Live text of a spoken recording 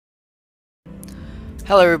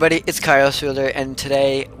Hello everybody, it's Kaios Fielder, and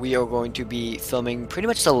today we are going to be filming pretty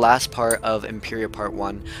much the last part of Empyrea Part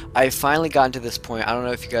 1. I finally gotten to this point. I don't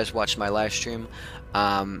know if you guys watched my live stream.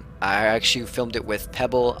 I actually filmed it with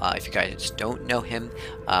Pebble. If you guys don't know him,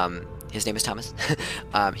 his name is Thomas.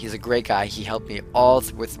 He's a great guy. He helped me all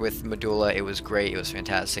with Medulla. It was great. It was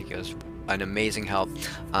fantastic. It was an amazing help.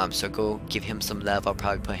 So go give him some love. I'll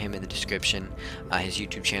probably put him in the description, his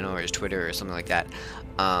YouTube channel or his Twitter or something like that.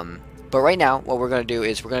 But right now, what we're going to do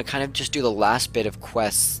is we're going to kind of just do the last bit of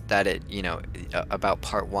quests that about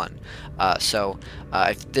Part 1.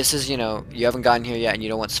 If this is, you haven't gotten here yet and you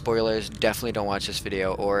don't want spoilers, definitely don't watch this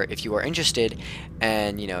video. Or if you are interested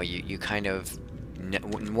and, you kind of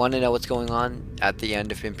want to know what's going on at the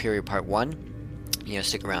end of Empyrea Part 1,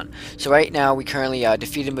 stick around. So right now, we currently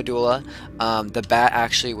defeated Medulla. The bat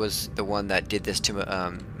actually was the one that did this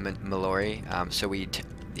to Mallory. So we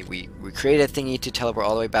created a thingy to teleport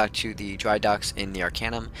all the way back to the dry docks in the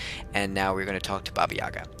Arcanum, and now we're going to talk to Baba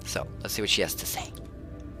Yaga. So let's see what she has to say.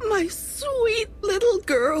 My sweet little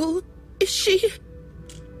girl. Is she?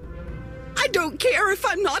 I don't care if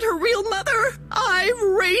I'm not her real mother. I've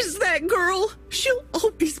raised that girl. She'll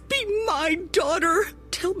always be my daughter.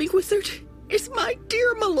 Tell me, Wizard, is my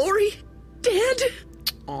dear Mallory dead?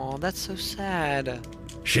 Oh, that's so sad.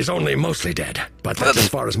 She's only mostly dead, but that's as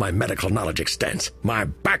far as my medical knowledge extends. My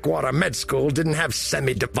backwater med school didn't have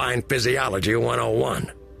semi-divine physiology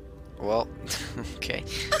 101. Well, okay.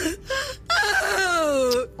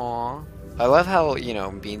 Oh. Aw. I love how,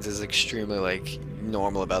 Beans is extremely,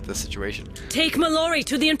 normal about this situation. Take Mallory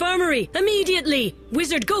to the infirmary, immediately!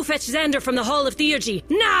 Wizard, go fetch Xander from the Hall of Theurgy,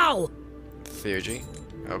 now! Theurgy?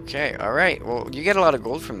 Okay, alright. Well, you get a lot of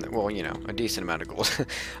gold from that. Well, a decent amount of gold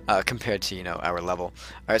compared to, our level.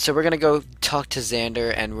 Alright, so we're going to go talk to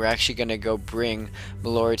Xander, and we're actually going to go bring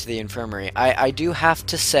Mallory to the infirmary. I do have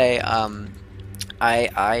to say,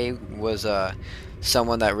 I was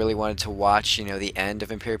someone that really wanted to watch, the end of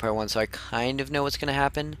Empyrea Part 1, so I kind of know what's going to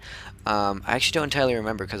happen. I actually don't entirely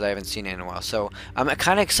remember because I haven't seen it in a while. So I'm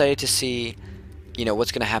kind of excited to see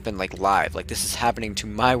what's gonna happen live. This is happening to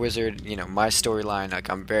my wizard, my storyline.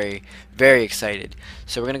 I'm very, very excited.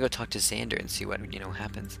 So we're gonna go talk to Xander and see what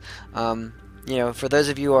happens. For those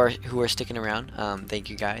of you who are sticking around,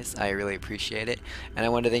 thank you guys. I really appreciate it, and I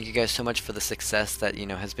want to thank you guys so much for the success that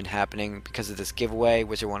has been happening because of this giveaway.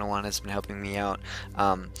 Wizard101 has been helping me out.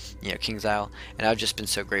 King's Isle, and I've just been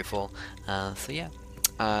so grateful. So yeah.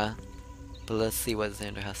 But let's see what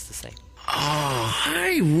Xander has to say. Oh,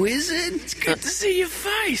 hey, Wizard. It's good to see your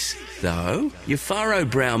face. Though, your furrow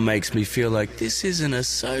brow makes me feel like this isn't a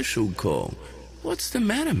social call. What's the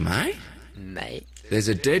matter, mate? Mate? There's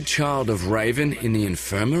a dead child of Raven in the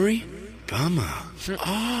infirmary? Bummer.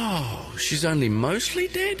 Oh, she's only mostly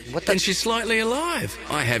dead? What the? And she's slightly alive.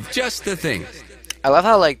 I have just the thing. I love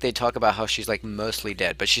how they talk about how she's mostly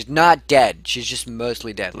dead, but she's not dead. She's just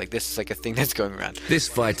mostly dead. This is a thing that's going around. This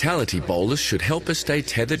vitality bolus should help us stay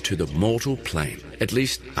tethered to the mortal plane. At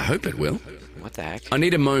least, I hope it will. What the heck? I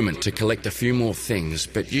need a moment to collect a few more things,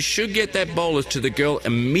 but you should get that bolus to the girl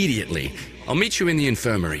immediately. I'll meet you in the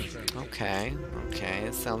infirmary. Okay,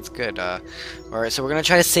 that sounds good. Alright, so we're gonna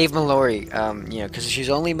try to save Mallory, because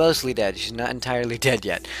she's only mostly dead. She's not entirely dead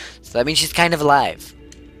yet. So that means she's kind of alive.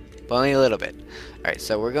 But only a little bit. Alright,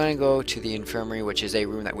 so we're going to go to the infirmary, which is a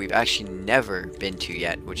room that we've actually never been to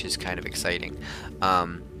yet, which is kind of exciting.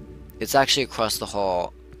 It's actually across the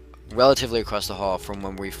hall, relatively across the hall from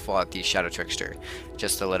when we fought the Shadow Trickster.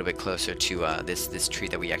 Just a little bit closer to this tree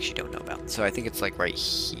that we actually don't know about. So I think it's right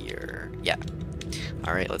here. Yeah.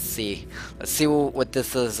 Alright, let's see. Let's see what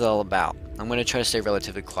this is all about. I'm going to try to stay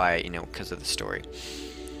relatively quiet, because of the story.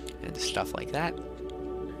 And stuff like that.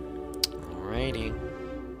 Alrighty.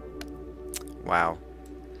 Wow.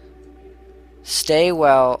 Stay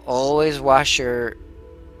well. Always wash your...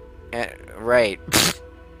 right.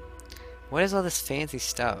 What is all this fancy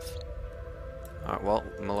stuff? Alright, well,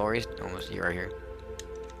 Mallory's almost... You're right here.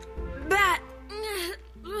 Bat!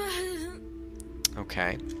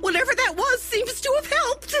 Okay. Whatever that was seems to have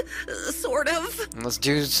helped. Sort of. Let's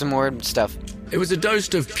do some more stuff. It was a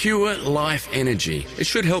dose of pure life energy. It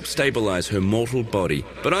should help stabilize her mortal body,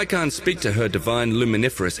 but I can't speak to her divine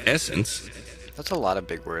luminiferous essence. That's a lot of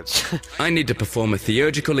big words. I need to perform a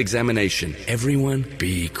theurgical examination. Everyone,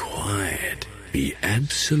 be quiet. Be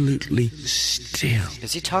absolutely still.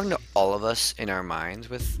 Is he talking to all of us in our minds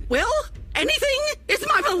with... Well, anything? Is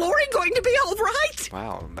my Mallory going to be all right?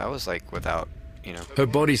 Wow, that was without, Her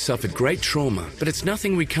body suffered great trauma, but it's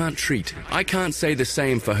nothing we can't treat. I can't say the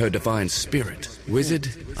same for her divine spirit. Wizard,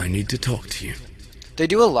 I need to talk to you. They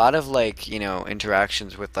do a lot of like,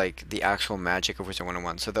 interactions with like the actual magic of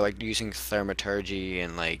Wizard101. So they're like using thaumaturgy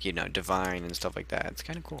and like, divine and stuff like that. It's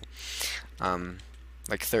kind of cool.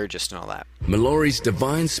 Like Thurgist and all that. Mallory's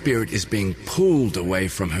divine spirit is being pulled away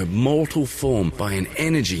from her mortal form by an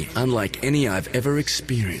energy unlike any I've ever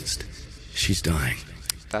experienced. She's dying.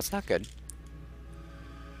 That's not good.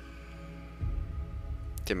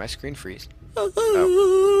 Did my screen freeze?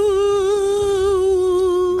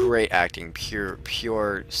 Great acting,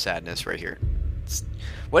 pure sadness right here.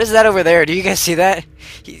 What is that over there? Do you guys see that?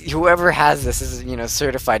 Whoever has this is,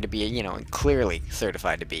 certified to be, clearly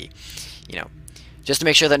certified to be, just to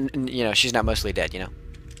make sure that, she's not mostly dead,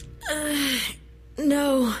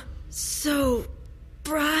 No. So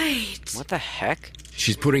bright. What the heck?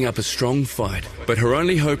 She's putting up a strong fight, but her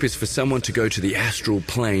only hope is for someone to go to the astral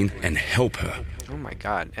plane and help her. Oh my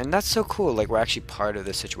god. And that's so cool. Like, we're actually part of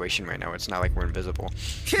this situation right now. It's not like we're invisible.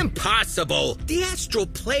 Impossible! The astral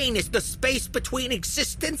plane is the space between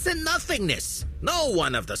existence and nothingness. No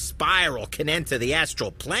one of the spiral can enter the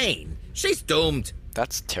astral plane. She's doomed.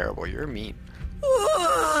 That's terrible. You're mean.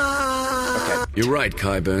 Okay. You're right,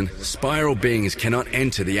 Kyburn. Spiral beings cannot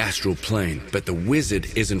enter the astral plane, but the wizard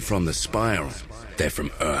isn't from the spiral. They're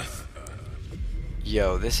from Earth.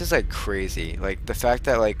 Yo, this is like crazy. Like, the fact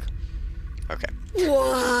that like... Okay.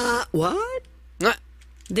 What?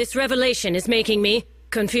 This revelation is making me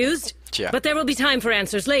confused. Yeah. But there will be time for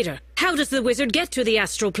answers later. How does the wizard get to the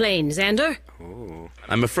astral plane, Xander? Ooh.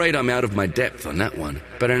 I'm afraid I'm out of my depth on that one,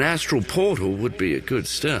 but an astral portal would be a good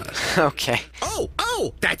start. Okay. Oh,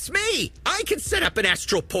 that's me! I can set up an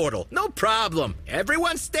astral portal, no problem.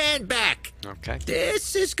 Everyone stand back. Okay.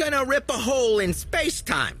 This is gonna rip a hole in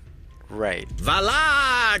space-time. Right.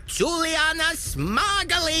 Valar Julianus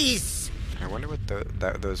Margalis! I wonder what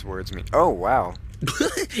those words mean. Oh, wow.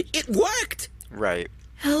 It worked! Right.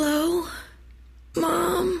 Hello?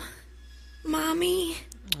 Mom? Mommy?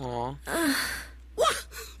 Aw.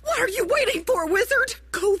 What are you waiting for, wizard?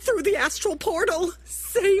 Go through the astral portal.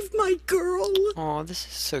 Save my girl. Aw, this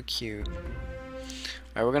is so cute.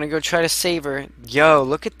 Alright, we're gonna go try to save her. Yo,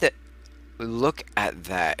 look at that.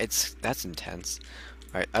 That's intense.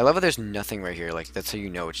 Alright, I love how there's nothing right here. Like, that's how you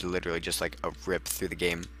know it's literally just like a rip through the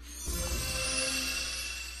game.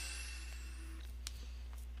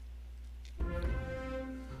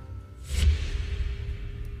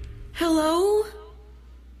 Hello?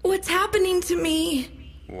 What's happening to me?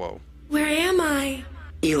 Whoa. Where am I?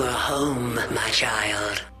 You are home, my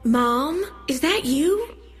child. Mom? Is that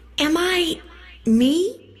you? Am I...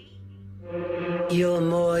 me? You're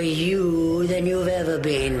more you than you've ever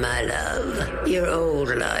been, my love. Your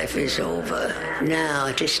old life is over. Now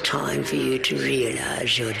it is time for you to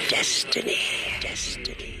realize your destiny.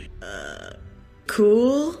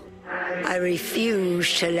 Cool? I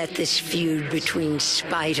refuse to let this feud between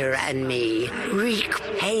Spider and me wreak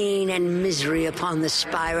pain and misery upon the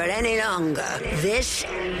spiral any longer. This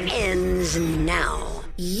ends now.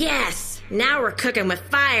 Yes! Now we're cooking with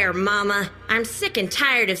fire, Mama. I'm sick and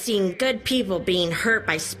tired of seeing good people being hurt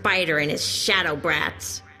by Spider and his shadow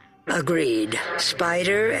brats. Agreed.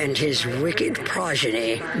 Spider and his wicked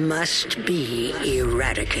progeny must be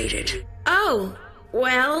eradicated. Oh,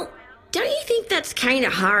 well, don't you think that's kind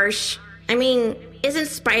of harsh? I mean, isn't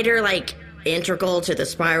Spider, like, integral to the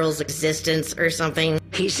spiral's existence or something?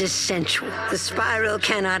 He's essential. The spiral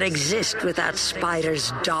cannot exist without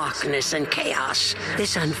Spider's darkness and chaos.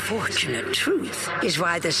 This unfortunate truth is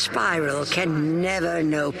why the spiral can never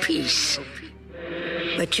know peace.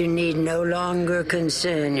 But you need no longer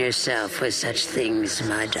concern yourself with such things,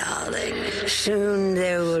 my darling. Soon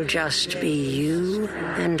there will just be you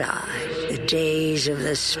and I. The days of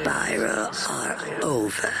the spiral are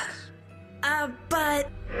over.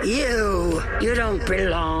 But... You don't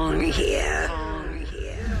belong here.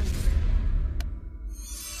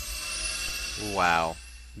 Wow.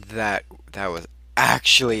 That was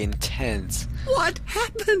actually intense. What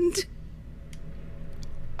happened?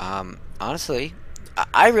 Honestly,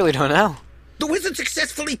 I really don't know. The wizard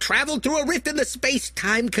successfully traveled through a rift in the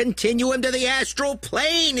space-time continuum to the astral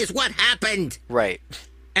plane is what happened. Right.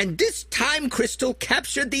 And this time crystal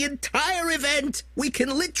captured the entire event. We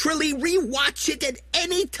can literally rewatch it at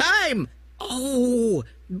any time. Oh,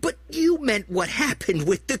 but you meant what happened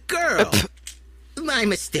with the girl. My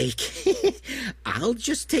mistake. I'll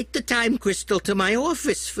just take the time crystal to my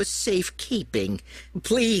office for safekeeping.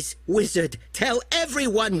 Please, wizard, tell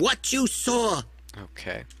everyone what you saw.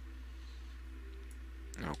 Okay.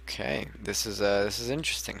 Okay. This is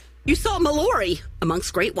interesting. You saw Mallory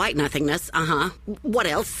amongst great white nothingness. What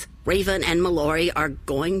else? Raven and Mallory are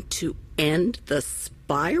going to end the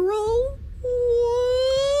spiral?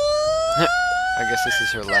 What? I guess this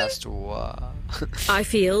is her last one. I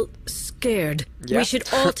feel scared. Yeah. We should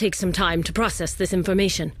all take some time to process this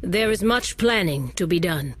information. There is much planning to be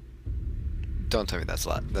done. Don't tell me that's a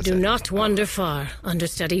lot. That's Do it. not wander far,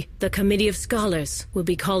 understudy. The Committee of Scholars will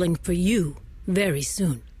be calling for you very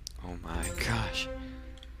soon. Oh my gosh.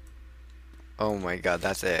 Oh my god,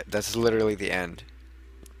 that's it. That's literally the end.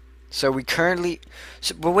 So we currently...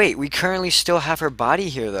 but wait, we currently still have her body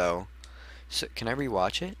here, though. So, can I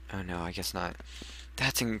rewatch it? Oh no, I guess not.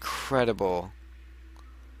 That's incredible.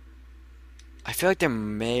 I feel like there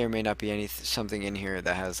may or may not be something in here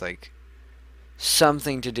that has, like,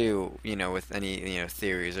 something to do, you know, with any, you know,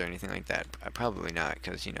 theories or anything like that. Probably not,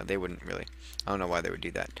 because, you know, they wouldn't really... I don't know why they would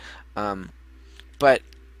do that. But,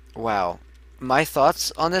 wow. My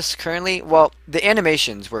thoughts on this currently, well, the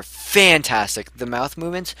animations were fantastic. The mouth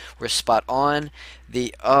movements were spot on.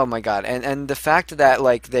 Oh my god, and the fact that,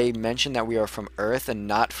 like, they mentioned that we are from Earth and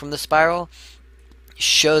not from the spiral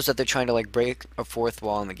shows that they're trying to, like, break a fourth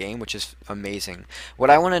wall in the game, which is amazing. What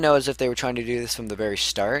I want to know is if they were trying to do this from the very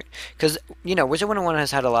start, because, you know, Wizard101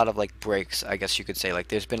 has had a lot of, like, breaks, I guess you could say. Like,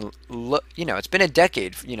 there's been, you know, it's been a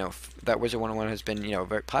decade, you know, that Wizard101 has been, you know,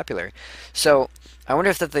 very popular. So I wonder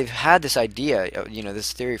if that they've had this idea, you know,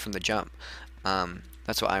 this theory from the jump.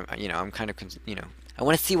 That's what I'm, you know, I'm kind of, you know, I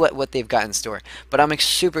want to see what they've got in store. But I'm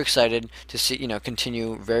super excited to see, you know,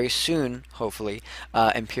 continue very soon, hopefully,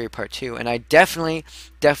 Empyrea Part 2. And I definitely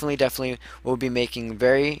will be making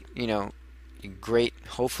very, you know, great,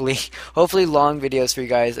 hopefully long videos for you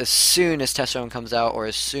guys as soon as Test Run comes out, or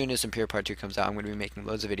as soon as Empyrea Part 2 comes out. I'm going to be making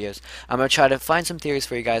loads of videos. I'm going to try to find some theories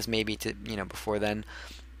for you guys, maybe to, you know, before then.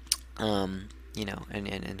 You know,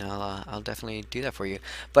 and I'll definitely do that for you.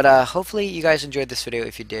 But hopefully you guys enjoyed this video.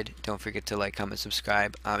 If you did, don't forget to like, comment,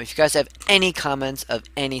 subscribe. If you guys have any comments of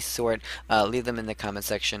any sort, leave them in the comment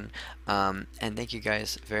section. And thank you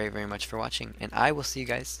guys very much for watching, and I will see you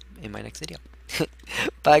guys in my next video.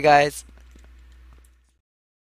 Bye guys.